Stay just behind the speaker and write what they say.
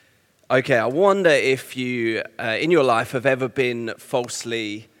Okay, I wonder if you, in your life, have ever been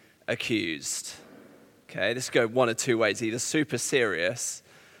falsely accused. Okay, this could go one of two ways, either super serious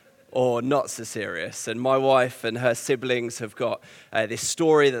or not so serious. And my wife and her siblings have got this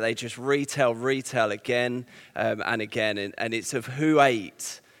story that they just retell again and again, and it's of who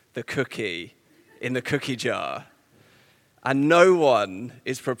ate the cookie in the cookie jar. And no one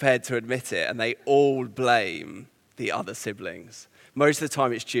is prepared to admit it, and they all blame the other siblings. Most of the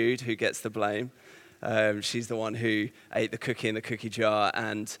time it's Jude who gets the blame. She's the one who ate the cookie in the cookie jar,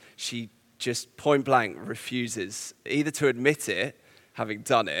 and she just point blank refuses either to admit it, having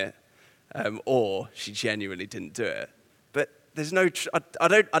done it, or she genuinely didn't do it. But there's no,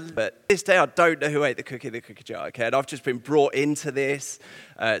 but this day I don't know who ate the cookie in the cookie jar, okay? And I've just been brought into this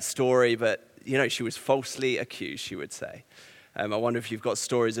story, but you know, she was falsely accused, she would say. I wonder if you've got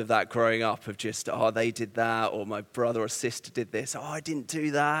stories of that growing up, of just, oh, they did that, or my brother or sister did this, oh, I didn't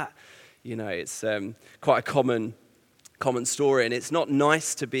do that. You know, it's quite a common story, and it's not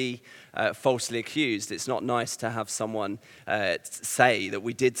nice to be falsely accused. It's not nice to have someone say that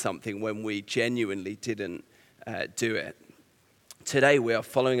we did something when we genuinely didn't do it. Today we are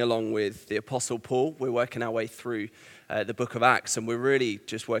following along with the Apostle Paul. We're working our way through the book of Acts, and we're really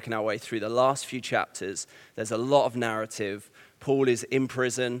just working our way through the last few chapters. There's a lot of narrative. Paul is in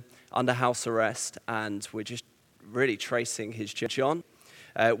prison, under house arrest, and we're just really tracing his journey.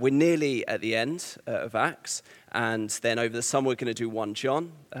 We're nearly at the end of Acts, and then over the summer we're going to do 1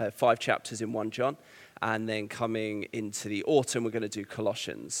 John, 5 chapters in 1 John, and then coming into the autumn we're going to do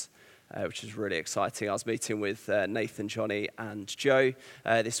Colossians, which is really exciting. I was meeting with Nathan, Johnny, and Joe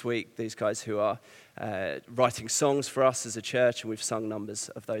this week, these guys who are writing songs for us as a church, and we've sung numbers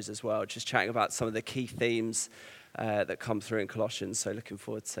of those as well, just chatting about some of the key themes that come through in Colossians. So looking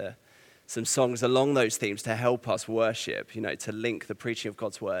forward to some songs along those themes to help us worship, you know, to link the preaching of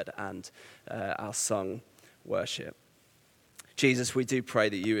God's word and our sung worship. Jesus, we do pray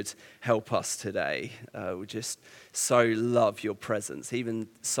that you would help us today. We just so love your presence, even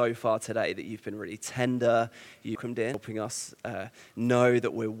so far today that you've been really tender. You welcomed in, helping us know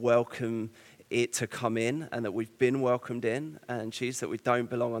that we're welcome it to come in, and that we've been welcomed in, and Jesus, that we don't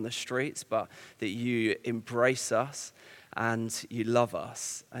belong on the streets, but that you embrace us and you love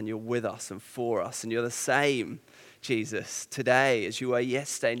us and you're with us and for us, and you're the same, Jesus, today as you were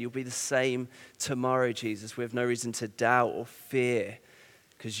yesterday, and you'll be the same tomorrow, Jesus. We have no reason to doubt or fear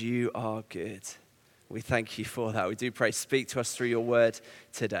because you are good. We thank you for that. We do pray, speak to us through your word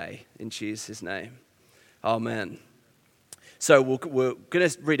today in Jesus' name. Amen. So we're going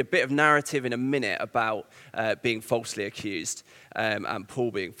to read a bit of narrative in a minute about being falsely accused and Paul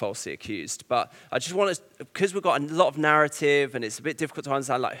being falsely accused. But I just want to, because we've got a lot of narrative and it's a bit difficult to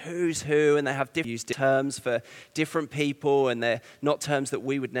understand like who's who, and they have different terms for different people, and they're not terms that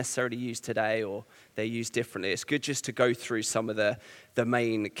we would necessarily use today, or they're used differently. It's good just to go through some of the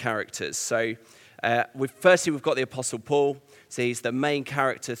main characters. So firstly, we've got the Apostle Paul. So he's the main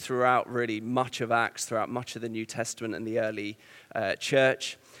character throughout really much of Acts, throughout much of the New Testament and the early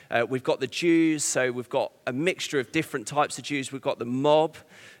church. We've got the Jews, so we've got a mixture of different types of Jews. We've got the mob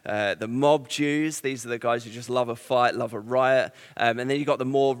Jews. These are the guys who just love a fight, love a riot. And then you've got the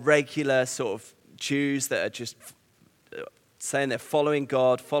more regular sort of Jews that are just saying they're following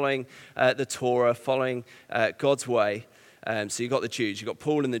God, following the Torah, following God's way. So you've got the Jews, you've got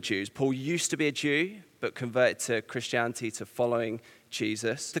Paul and the Jews. Paul used to be a Jew, but converted to Christianity, to following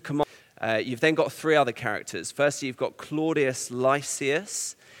Jesus. You've then got 3 other characters. Firstly, you've got Claudius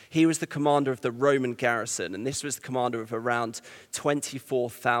Lysias. He was the commander of the Roman garrison, and this was the commander of around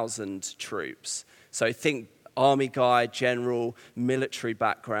 24,000 troops. So think army guy, general, military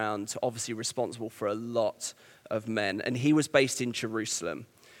background, obviously responsible for a lot of men. And he was based in Jerusalem,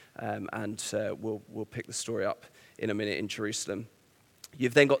 and we'll pick the story up in a minute in Jerusalem.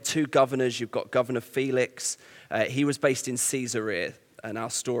 You've then got 2 governors. You've got Governor Felix. He was based in Caesarea, and our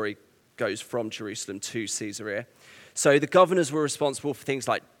story goes from Jerusalem to Caesarea. So the governors were responsible for things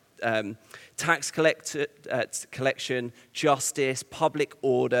like tax collection, justice, public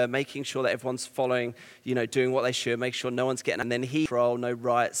order, making sure that everyone's following, you know, doing what they should, make sure no one's getting, and then no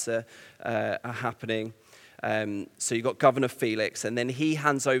riots are happening. So you've got Governor Felix, and then he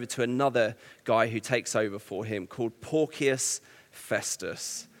hands over to another guy who takes over for him called Porcius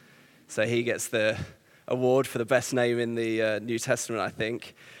Festus. So he gets the award for the best name in the New Testament, I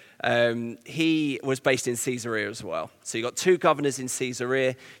think. He was based in Caesarea as well. So you've got 2 governors in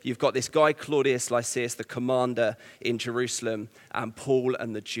Caesarea. You've got this guy, Claudius Lysias, the commander in Jerusalem, and Paul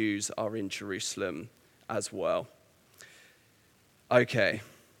and the Jews are in Jerusalem as well. Okay.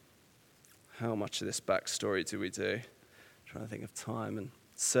 How much of this backstory do we do? I'm trying to think of time and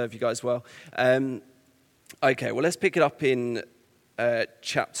serve you guys well. Okay, well, let's pick it up in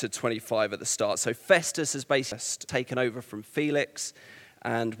chapter 25 at the start. So Festus has basically taken over from Felix,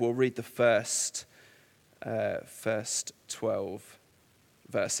 and we'll read the first 12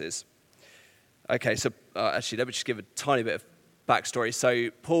 verses. Okay, so actually, let me just give a tiny bit of backstory. So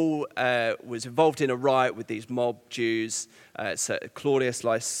Paul was involved in a riot with these mob Jews. So Claudius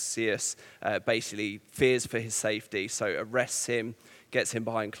Lysias basically fears for his safety, so arrests him, gets him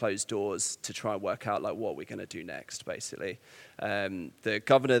behind closed doors to try and work out like what we're going to do next, basically. The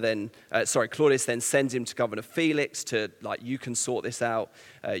governor then, Claudius then sends him to Governor Felix to, like, you can sort this out.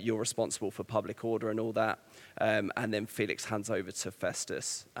 You're responsible for public order and all that. And then Felix hands over to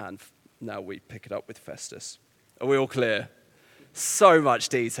Festus, and now we pick it up with Festus. Are we all clear? So much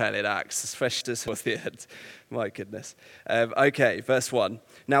detail in Acts, Festus was the end. My goodness. Okay, verse 1.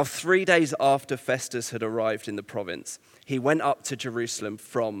 Now 3 days after Festus had arrived in the province, he went up to Jerusalem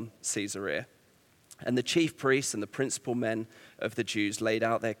from Caesarea. And the chief priests and the principal men of the Jews laid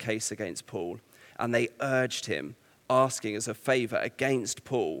out their case against Paul, and they urged him, asking as a favor against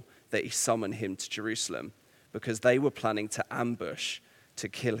Paul that he summon him to Jerusalem, because they were planning to ambush to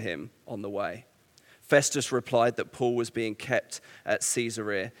kill him on the way. Festus replied that Paul was being kept at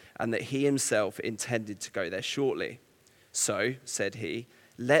Caesarea and that he himself intended to go there shortly. So, said he,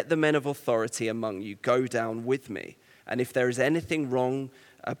 let the men of authority among you go down with me, and if there is anything wrong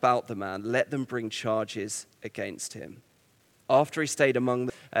about the man, let them bring charges against him. After he stayed among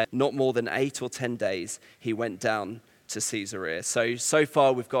them not more than 8 or 10 days, he went down to Caesarea. So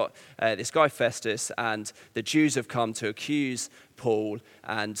far we've got this guy Festus, and the Jews have come to accuse Paul,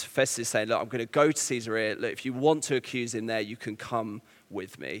 and Festus is saying, look, I'm going to go to Caesarea. Look, if you want to accuse him there, you can come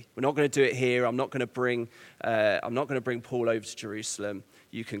with me. We're not going to do it here. I'm not going to bring Paul over to Jerusalem.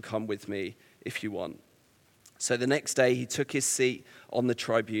 You can come with me if you want. So the next day he took his seat on the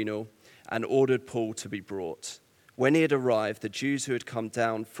tribunal and ordered Paul to be brought. When he had arrived, the Jews who had come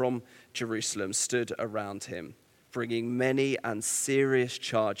down from Jerusalem stood around him, bringing many and serious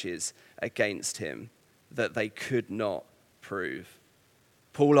charges against him that they could not prove.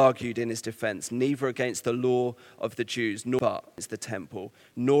 Paul argued in his defense, neither against the law of the Jews, nor against the temple,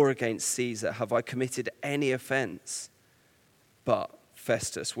 nor against Caesar have I committed any offense. But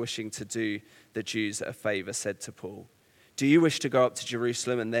Festus, wishing to do the Jews a favor, said to Paul, do you wish to go up to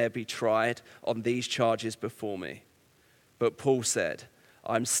Jerusalem and there be tried on these charges before me? But Paul said,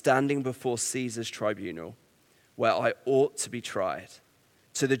 I'm standing before Caesar's tribunal, where I ought to be tried.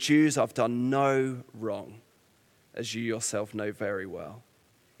 To the Jews I've done no wrong, as you yourself know very well.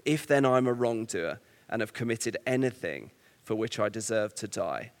 If then I'm a wrongdoer and have committed anything for which I deserve to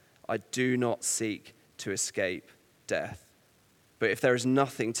die, I do not seek to escape death. But if there is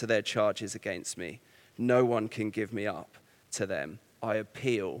nothing to their charges against me, no one can give me up to them. I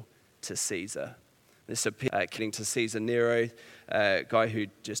appeal to Caesar. This killing to Caesar Nero, a guy who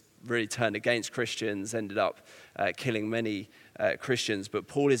just really turned against Christians, ended up killing many Christians. But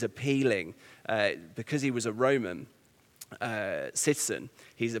Paul is appealing, because he was a Roman citizen,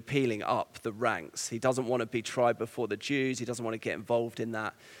 he's appealing up the ranks. He doesn't want to be tried before the Jews. He doesn't want to get involved in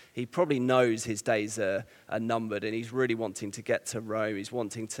that. He probably knows his days are numbered, and he's really wanting to get to Rome. He's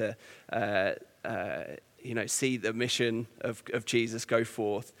wanting to see the mission of Jesus go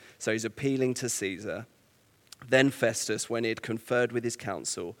forth. So he's appealing to Caesar. Then Festus, when he had conferred with his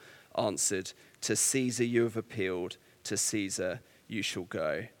council, answered, to Caesar you have appealed, to Caesar you shall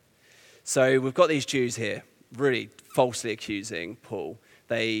go. So we've got these Jews here, really falsely accusing Paul.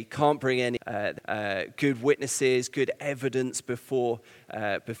 They can't bring any good witnesses, good evidence before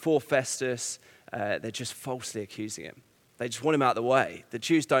Festus. They're just falsely accusing him. They just want him out of the way. The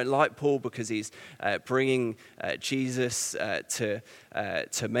Jews don't like Paul because he's bringing Jesus to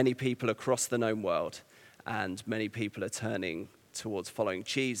many people across the known world, and many people are turning towards following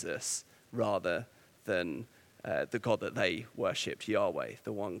Jesus rather than the God that they worshipped, Yahweh,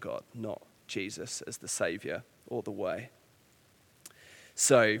 the one God, not Jesus as the Savior or the way.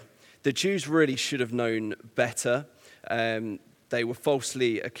 So the Jews really should have known better. They were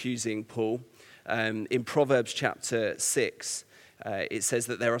falsely accusing Paul. In Proverbs chapter 6, it says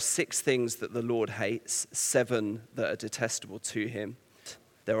that there are 6 things that the Lord hates, 7 that are detestable to him.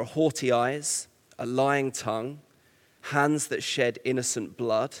 There are haughty eyes, a lying tongue, hands that shed innocent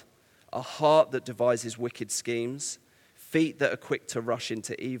blood, a heart that devises wicked schemes, feet that are quick to rush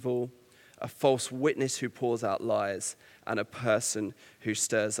into evil, a false witness who pours out lies, and a person who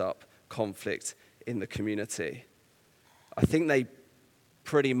stirs up conflict in the community. I think they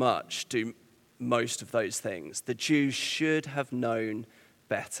pretty much do most of those things. The Jews should have known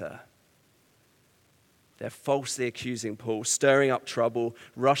better. They're falsely accusing Paul, stirring up trouble,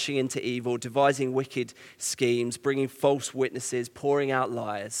 rushing into evil, devising wicked schemes, bringing false witnesses, pouring out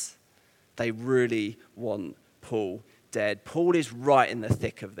lies. They really want Paul dead. Paul is right in the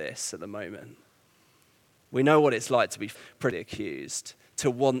thick of this at the moment. We know what it's like to be pretty accused, to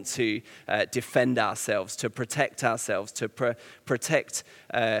want to defend ourselves, to protect ourselves, to protect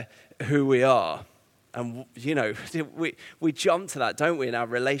who we are. And, you know, we jump to that, don't we, in our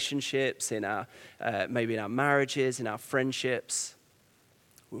relationships, in our maybe in our marriages, in our friendships.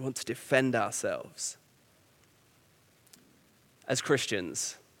 We want to defend ourselves. As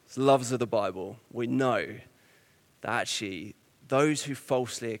Christians, as lovers of the Bible, we know that actually those who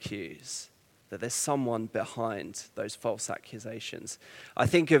falsely accuse, that there's someone behind those false accusations. I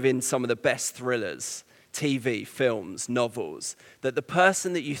think of in some of the best thrillers, TV, films, novels, that the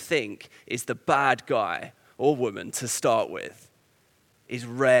person that you think is the bad guy or woman to start with is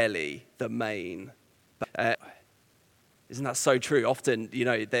rarely the main. Isn't that so true? Often, you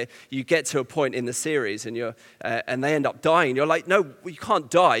know, you get to a point in the series and and they end up dying. You're like, no, you can't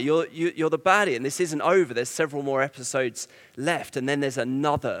die. You're the baddie, and this isn't over. There's several more episodes left, and then there's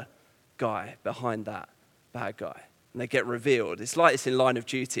another guy behind that bad guy, and they get revealed. It's like this in Line of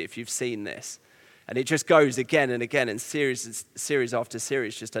Duty, if you've seen this. And it just goes again and again in series after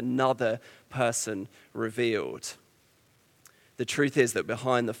series, just another person revealed. The truth is that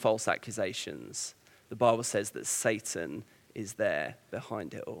behind the false accusations, the Bible says that Satan is there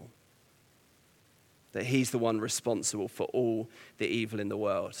behind it all. That he's the one responsible for all the evil in the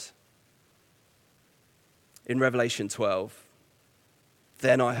world. In Revelation 12,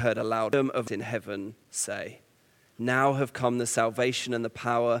 then I heard a loud voice in heaven say, now have come the salvation and the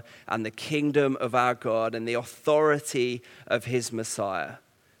power and the kingdom of our God and the authority of his Messiah.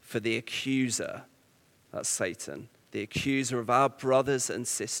 For the accuser, that's Satan, the accuser of our brothers and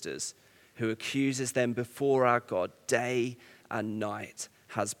sisters, who accuses them before our God day and night,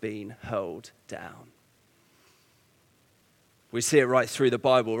 has been hurled down. We see it right through the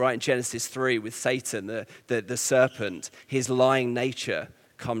Bible, right in Genesis 3 with Satan, the serpent, his lying nature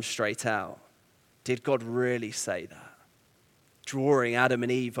comes straight out. Did God really say that? Drawing Adam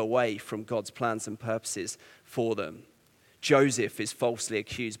and Eve away from God's plans and purposes for them. Joseph is falsely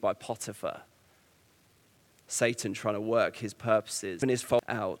accused by Potiphar. Satan trying to work his purposes and his fault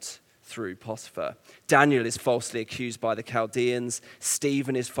out through Potiphar. Daniel is falsely accused by the Chaldeans.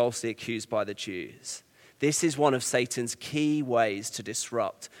 Stephen is falsely accused by the Jews. This is one of Satan's key ways to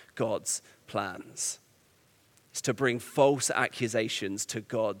disrupt God's plans. It's to bring false accusations to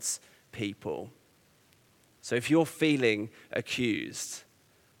God's people. So if you're feeling accused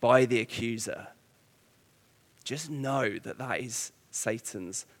by the accuser, just know that that is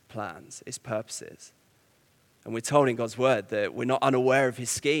Satan's plans, his purposes. And we're told in God's word that we're not unaware of his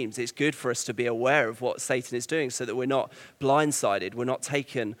schemes. It's good for us to be aware of what Satan is doing so that we're not blindsided, we're not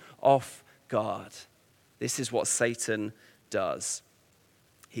taken off guard. This is what Satan does.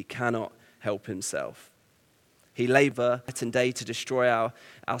 He cannot help himself. He labors night and day to destroy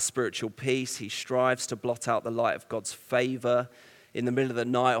our spiritual peace. He strives to blot out the light of God's favor. In the middle of the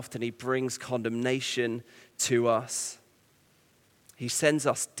night, often he brings condemnation to us. He sends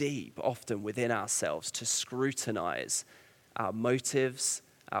us deep, often within ourselves, to scrutinize our motives,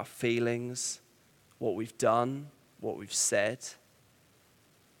 our feelings, what we've done, what we've said.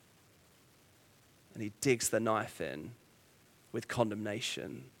 And he digs the knife in with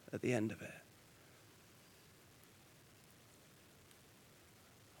condemnation at the end of it.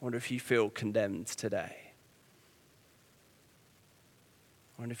 I wonder if you feel condemned today.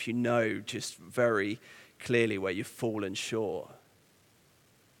 I wonder if you know just very clearly where you've fallen short.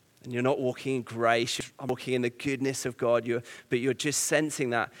 And you're not walking in grace, you're walking in the goodness of God, but you're just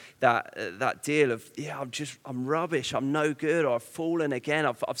sensing that deal of, I'm rubbish, I'm no good, or I've fallen again,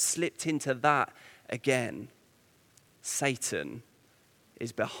 I've slipped into that again. Satan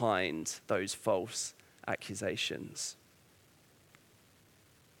is behind those false accusations.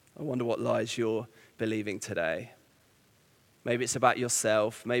 I wonder what lies you're believing today. Maybe it's about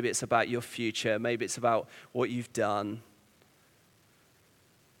yourself. Maybe it's about your future. Maybe it's about what you've done.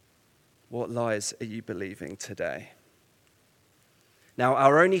 What lies are you believing today? Now,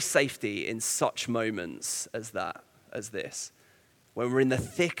 our only safety in such moments as this, when we're in the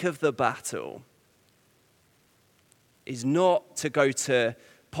thick of the battle, is not to go to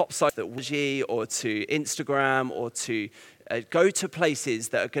pop sites or to Instagram or to go to places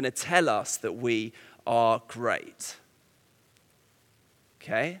that are going to tell us that we are great.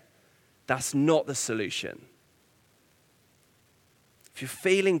 Okay? That's not the solution. If you're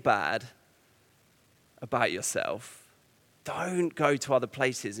feeling bad about yourself, Don't go to other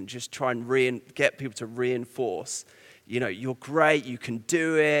places and just try and get people to reinforce, you're great, you can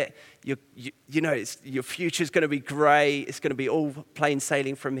do it, your future's going to be great, it's going to be all plain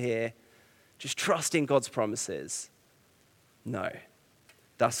sailing from here. Just trust in God's promises. No,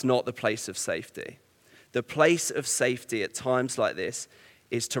 that's not the place of safety. The place of safety at times like this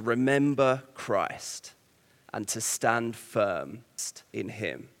is to remember Christ and to stand firm in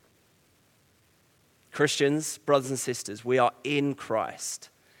him. Christians, brothers and sisters, we are in Christ.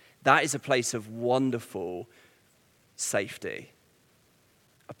 That is a place of wonderful safety,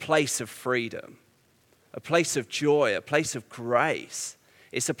 a place of freedom, a place of joy, a place of grace.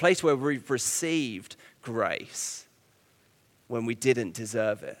 It's a place where we've received grace when we didn't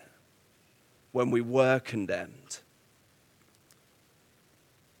deserve it, when we were condemned.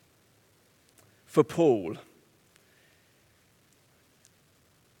 For Paul,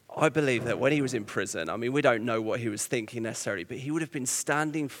 I believe that when he was in prison, we don't know what he was thinking necessarily, but he would have been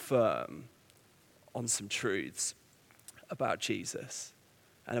standing firm on some truths about Jesus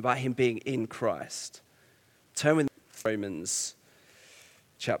and about him being in Christ. Turn with Romans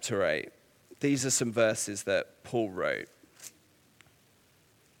chapter 8. These are some verses that Paul wrote.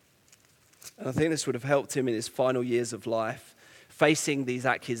 And I think this would have helped him in his final years of life, facing these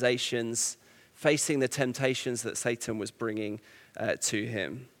accusations, facing the temptations that Satan was bringing to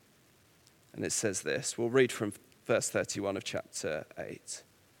him. And it says this. We'll read from verse 31 of chapter 8.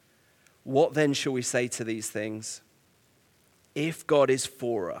 What then shall we say to these things? If God is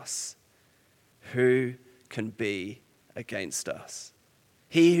for us, who can be against us?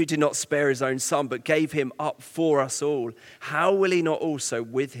 He who did not spare his own son, but gave him up for us all, how will he not also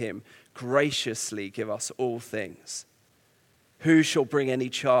with him graciously give us all things? Who shall bring any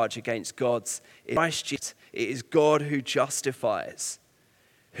charge against God's? Christ Jesus, it is God who justifies.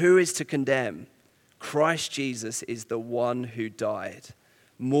 Who is to condemn? Christ Jesus is the one who died.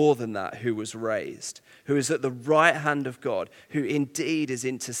 More than that, who was raised, who is at the right hand of God, who indeed is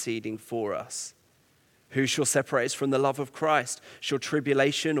interceding for us. Who shall separate us from the love of Christ? Shall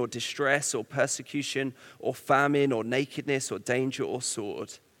tribulation or distress or persecution or famine or nakedness or danger or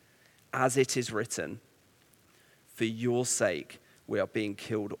sword? As it is written, for your sake we are being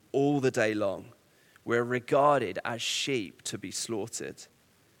killed all the day long. We are regarded as sheep to be slaughtered.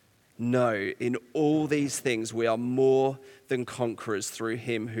 No, in all these things we are more than conquerors through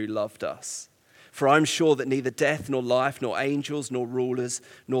him who loved us. For I am sure that neither death, nor life, nor angels, nor rulers,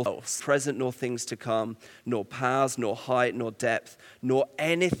 nor present, nor things to come, nor powers, nor height, nor depth, nor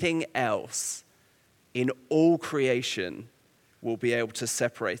anything else in all creation will be able to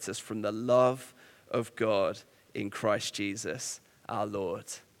separate us from the love of God in Christ Jesus our Lord.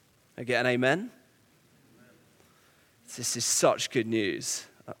 Again, amen? This is such good news.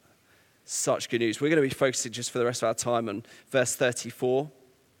 Such good news. We're going to be focusing just for the rest of our time on verse 34.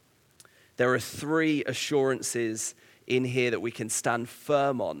 There are 3 assurances in here that we can stand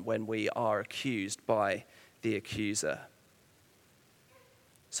firm on when we are accused by the accuser.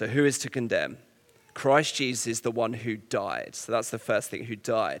 So who is to condemn? Christ Jesus is the one who died. So that's the first thing, who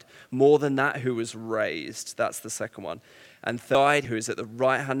died. More than that, who was raised. That's the second one. And third, who is at the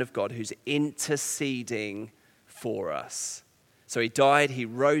right hand of God, who's interceding for us. So he died, he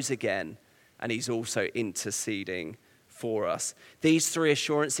rose again, and he's also interceding for us. These 3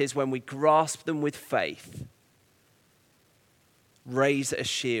 assurances, when we grasp them with faith, raise a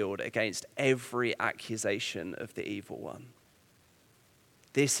shield against every accusation of the evil one.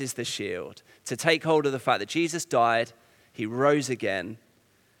 This is the shield, to take hold of the fact that Jesus died, he rose again,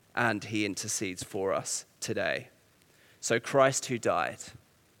 and he intercedes for us today. So Christ who died.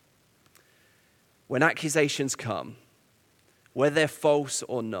 When accusations come, whether they're false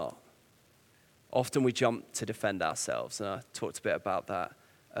or not, often we jump to defend ourselves, and I talked a bit about that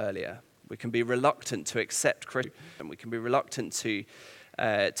earlier. We can be reluctant to accept criticism, and we can be reluctant to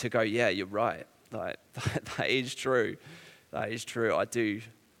go, yeah, you're right. Like, that is true. That is true. I do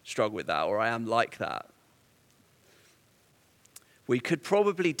struggle with that, or I am like that. We could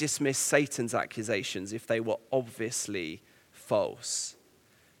probably dismiss Satan's accusations if they were obviously false.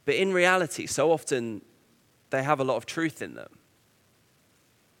 But in reality, so often they have a lot of truth in them.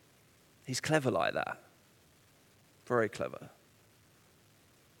 He's clever like that. Very clever.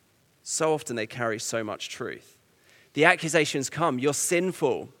 So often they carry so much truth. The accusations come, you're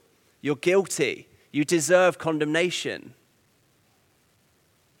sinful, you're guilty, you deserve condemnation.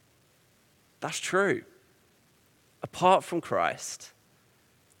 That's true. Apart from Christ,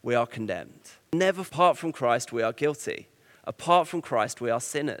 we are condemned. Never apart from Christ, we are guilty. Apart from Christ, we are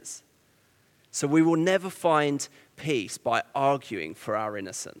sinners. So we will never find peace by arguing for our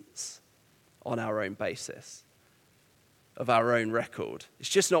innocence on our own basis. of our own record. It's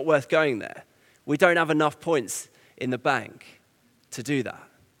just not worth going there. We don't have enough points in the bank to do that.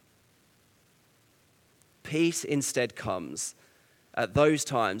 Peace instead comes at those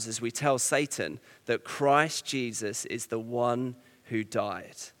times as we tell Satan that Christ Jesus is the one who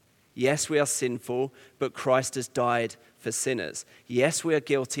died. Yes, we are sinful, but Christ has died for sinners. Yes, we are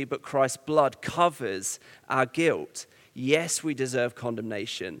guilty, but Christ's blood covers our guilt. Yes, we deserve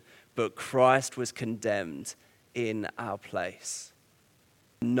condemnation, but Christ was condemned in our place.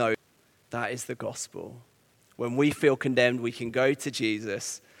 No, that is the gospel. When we feel condemned, we can go to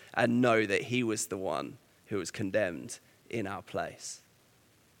Jesus and know that he was the one who was condemned in our place.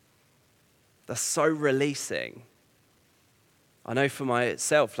 That's so releasing. I know for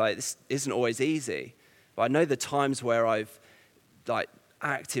myself, this isn't always easy, but I know the times where I've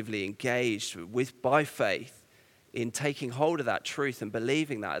actively engaged by faith in taking hold of that truth and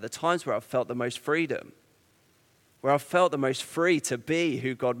believing that, are the times where I've felt the most freedom, where I've felt the most free to be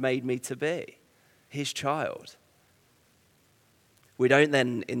who God made me to be, his child. We don't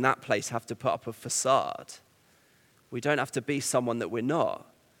then, in that place, have to put up a facade. We don't have to be someone that we're not.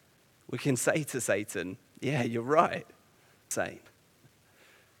 We can say to Satan, yeah, you're right, Saint.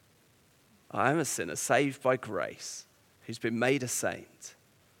 I am a sinner saved by grace, who's been made a saint.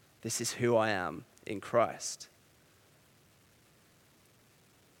 This is who I am in Christ.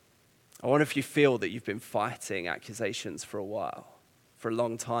 I wonder if you feel that you've been fighting accusations for a while, for a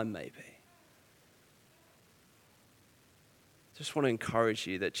long time maybe. Just want to encourage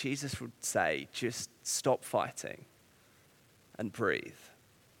you that Jesus would say, just stop fighting and breathe.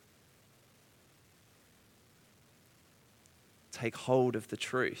 Take hold of the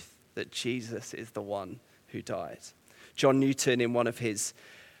truth that Jesus is the one who died. John Newton, in one of his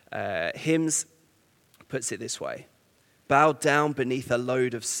hymns, puts it this way: bowed down beneath a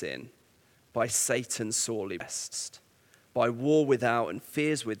load of sin, by Satan sorely pressed, by war without and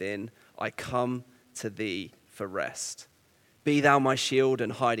fears within, I come to thee for rest. Be thou my shield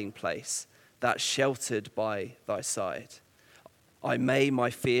and hiding place, that sheltered by thy side. I may my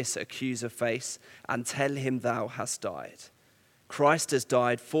fierce accuser face, and tell him thou hast died. Christ has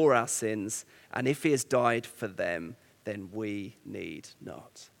died for our sins, and if he has died for them, then we need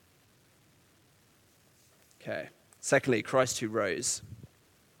not. Okay. Secondly, Christ who rose.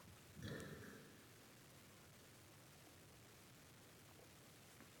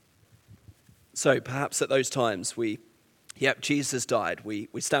 So perhaps at those times Jesus died. We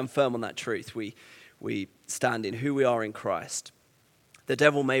stand firm on that truth. We stand in who we are in Christ. The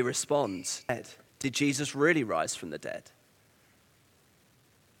devil may respond, did Jesus really rise from the dead?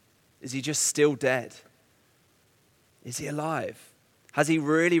 Is he just still dead? Is he alive? Has he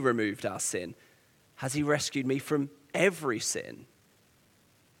really removed our sin? Has he rescued me from every sin?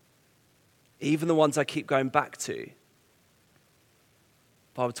 Even the ones I keep going back to. The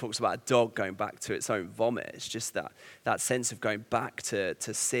Bible talks about a dog going back to its own vomit. It's just that sense of going back to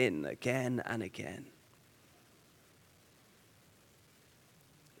sin again and again.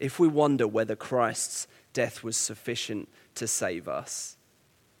 If we wonder whether Christ's death was sufficient to save us,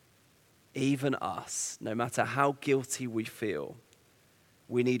 even us, no matter how guilty we feel,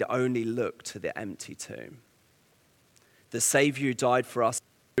 we need only look to the empty tomb. The Savior who died for us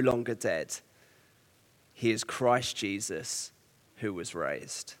is no longer dead. He is Christ Jesus, who was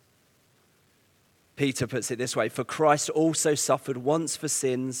raised. Peter puts it this way: for Christ also suffered once for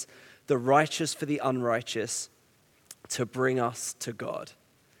sins, the righteous for the unrighteous, to bring us to God.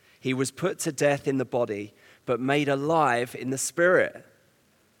 He was put to death in the body, but made alive in the spirit.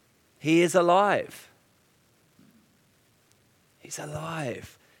 He is alive. He's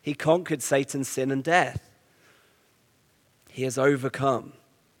alive. He conquered Satan's sin and death. He has overcome.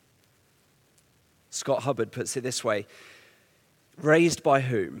 Scott Hubbard puts it this way: raised by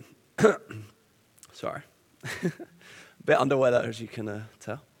whom? Sorry. A bit under weather, as you can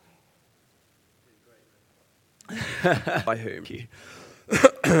tell. By whom?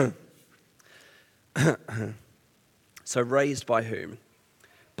 So raised by whom?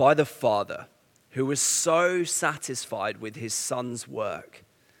 By the Father, who was so satisfied with his Son's work,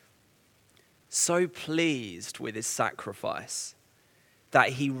 so pleased with his sacrifice, that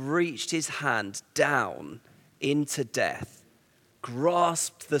he reached his hand down into death,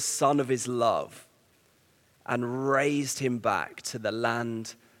 grasped the Son of his love, and raised him back to the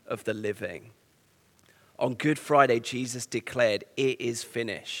land of the living. On Good Friday, Jesus declared, "It is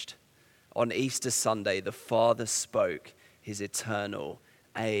finished." On Easter Sunday, the Father spoke his eternal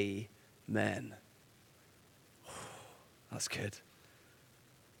Amen. That's good.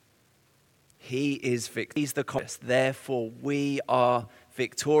 He is victorious. He's the conquest. Therefore, we are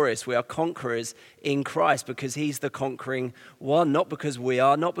victorious. We are conquerors in Christ because he's the conquering one, not because we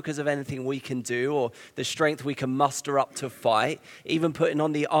are, not because of anything we can do or the strength we can muster up to fight. Even putting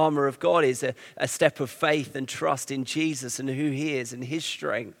on the armor of God is a step of faith and trust in Jesus and who he is and his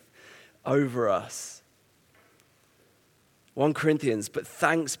strength over us. 1 Corinthians, but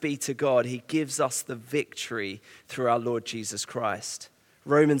thanks be to God, he gives us the victory through our Lord Jesus Christ.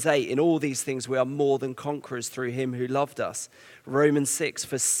 Romans 8, in all these things we are more than conquerors through him who loved us. Romans 6,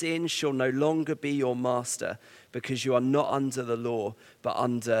 for sin shall no longer be your master because you are not under the law but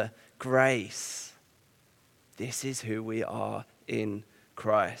under grace. This is who we are in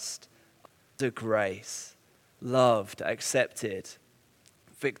Christ. Under grace, loved, accepted,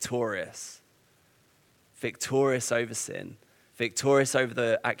 victorious. Victorious over sin, victorious over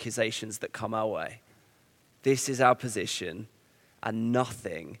the accusations that come our way. This is our position. And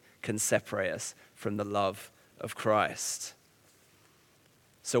nothing can separate us from the love of Christ.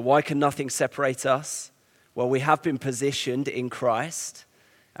 So why can nothing separate us? Well, we have been positioned in Christ,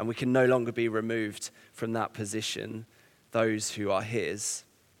 and we can no longer be removed from that position, those who are his.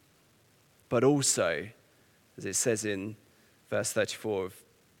 But also, as it says in verse 34 of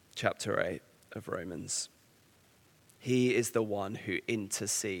chapter 8 of Romans, he is the one who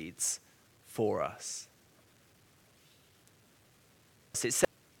intercedes for us. It says,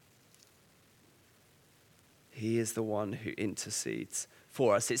 he is the one who intercedes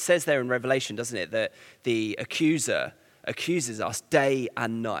for us. It says there in Revelation, doesn't it, that the accuser accuses us day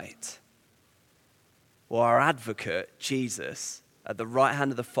and night. Well, our advocate, Jesus, at the right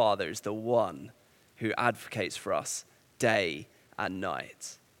hand of the Father, is the one who advocates for us day and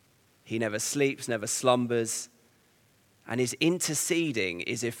night. He never sleeps, never slumbers, and his interceding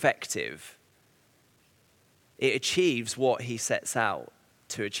is effective. It achieves what he sets out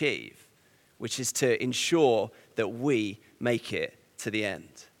to achieve, which is to ensure that we make it to the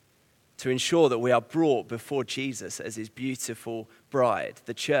end, to ensure that we are brought before Jesus as his beautiful bride,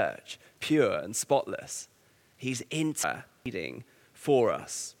 the church, pure and spotless. He's interceding for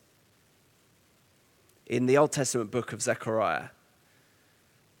us. In the Old Testament book of Zechariah,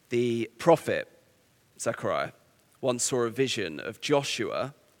 the prophet Zechariah once saw a vision of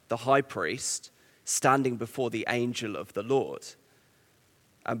Joshua, the high priest, standing before the angel of the Lord.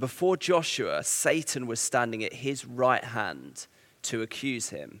 And before Joshua, Satan was standing at his right hand to accuse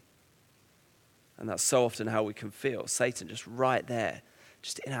him. And that's so often how we can feel. Satan just right there,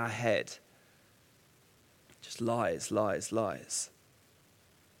 just in our head. Just lies, lies, lies.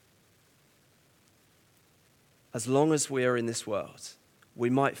 As long as we are in this world, we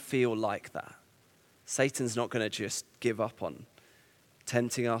might feel like that. Satan's not going to just give up on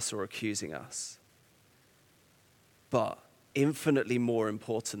tempting us or accusing us. But infinitely more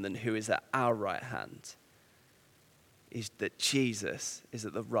important than who is at our right hand is that Jesus is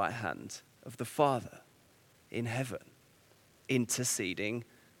at the right hand of the Father in heaven, interceding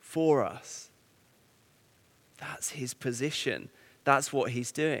for us. That's his position. That's what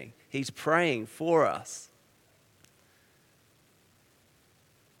he's doing. He's praying for us.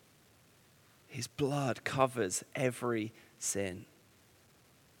 His blood covers every sin.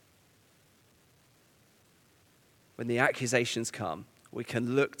 When the accusations come, we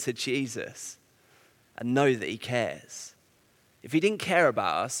can look to Jesus and know that he cares. If he didn't care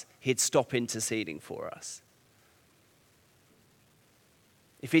about us, he'd stop interceding for us.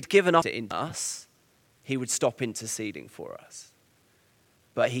 If he'd given up in us, he would stop interceding for us.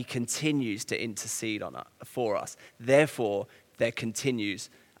 But he continues to intercede for us. Therefore, there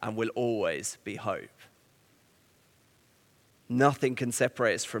continues and will always be hope. Nothing can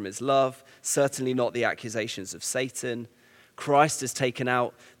separate us from his love, certainly not the accusations of Satan. Christ has taken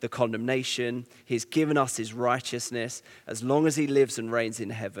out the condemnation. He's given us his righteousness. As long as he lives and reigns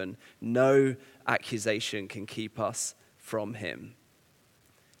in heaven, no accusation can keep us from him.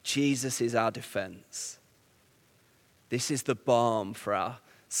 Jesus is our defense. This is the balm for our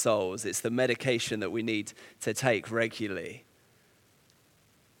souls. It's the medication that we need to take regularly.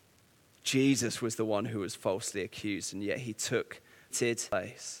 Jesus was the one who was falsely accused, and yet he took his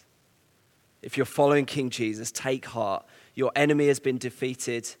place. If you're following King Jesus, take heart. Your enemy has been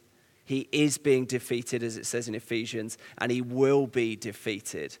defeated. He is being defeated, as it says in Ephesians, and he will be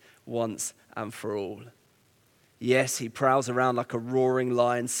defeated once and for all. Yes, he prowls around like a roaring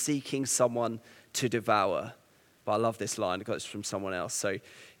lion, seeking someone to devour. But I love this line. I got this from someone else. So,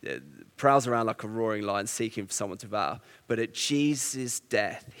 prowls around like a roaring lion, seeking for someone to devour. But at Jesus'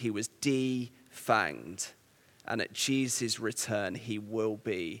 death, he was defanged. And at Jesus' return, he will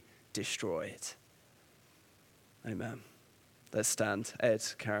be destroyed. Amen. Let's stand. Ed,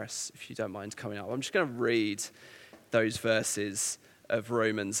 Karis, if you don't mind coming up. I'm just going to read those verses of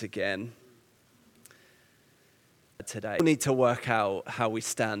Romans again today. We need to work out how we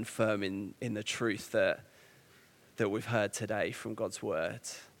stand firm in the truth that we've heard today from God's word.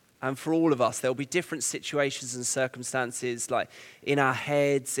 And for all of us, there'll be different situations and circumstances, like in our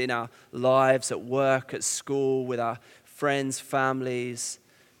heads, in our lives, at work, at school, with our friends, families,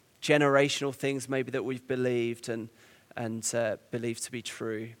 generational things maybe that we've believed and believed to be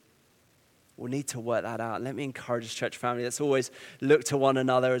true. We'll need to work that out. Let me encourage this church family. Let's always look to one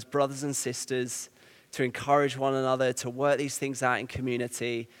another as brothers and sisters, to encourage one another, to work these things out in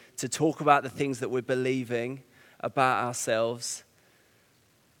community, to talk about the things that we're believing about ourselves,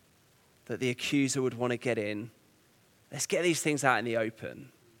 that the accuser would want to get in. Let's get these things out in the open.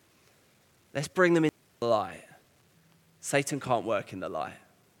 Let's bring them into the light. Satan can't work in the light.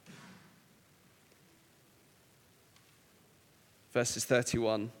 Verses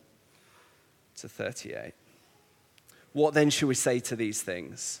 31 to 38. What then shall we say to these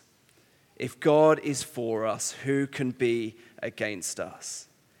things? If God is for us, who can be against us?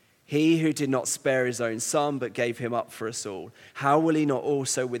 He who did not spare his own son, but gave him up for us all, how will he not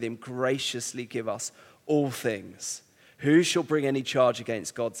also with him graciously give us all things? Who shall bring any charge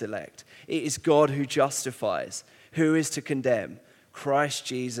against God's elect? It is God who justifies. Who is to condemn? Christ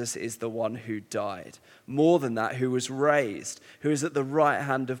Jesus is the one who died. More than that, who was raised, who is at the right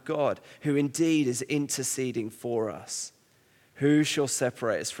hand of God, who indeed is interceding for us. Who shall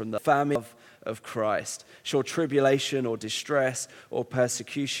separate us from the family of Christ? Shall tribulation or distress or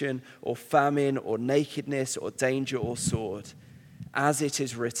persecution or famine or nakedness or danger or sword? As it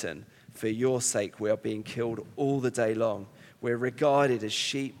is written, for your sake we are being killed all the day long. We're regarded as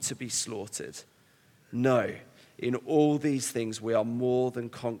sheep to be slaughtered. No, in all these things we are more than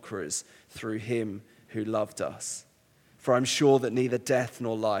conquerors through him who loved us. For I'm sure that neither death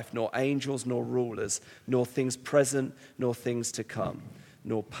nor life, nor angels nor rulers, nor things present nor things to come,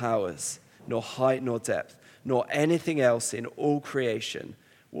 nor powers, nor height nor depth, nor anything else in all creation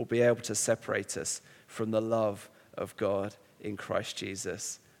will be able to separate us from the love of God in Christ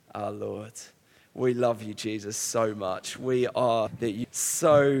Jesus our Lord. We love you, Jesus, so much. We are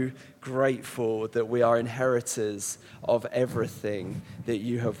so grateful that we are inheritors of everything that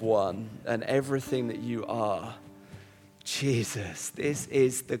you have won and everything that you are. Jesus, this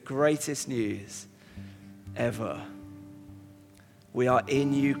is the greatest news ever. We are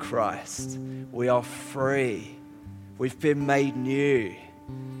in you, Christ. We are free. We've been made new.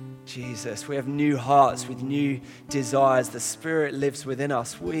 Jesus, we have new hearts with new desires. The Spirit lives within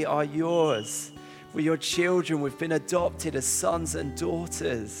us. We are yours. We're your children. We've been adopted as sons and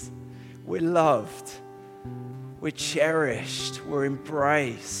daughters. We're loved. We're cherished. We're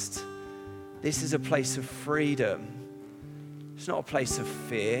embraced. This is a place of freedom. It's not a place of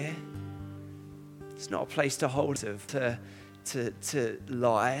fear. It's not a place to hold to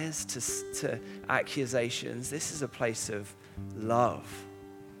lies, to accusations. This is a place of love,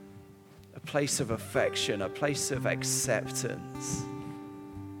 a place of affection, a place of acceptance.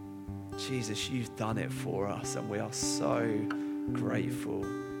 Jesus, you've done it for us, and we are so grateful,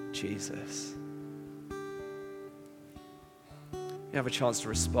 Jesus. You have a chance to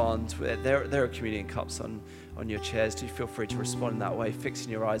respond. There are communion cups on your chairs. Do feel free to respond in that way,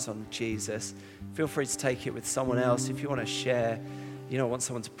 fixing your eyes on Jesus. Feel free to take it with someone else. If you want to share, want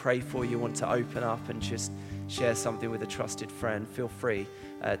someone to pray for you, want to open up and just share something with a trusted friend, feel free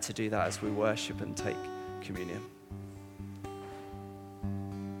to do that as we worship and take communion.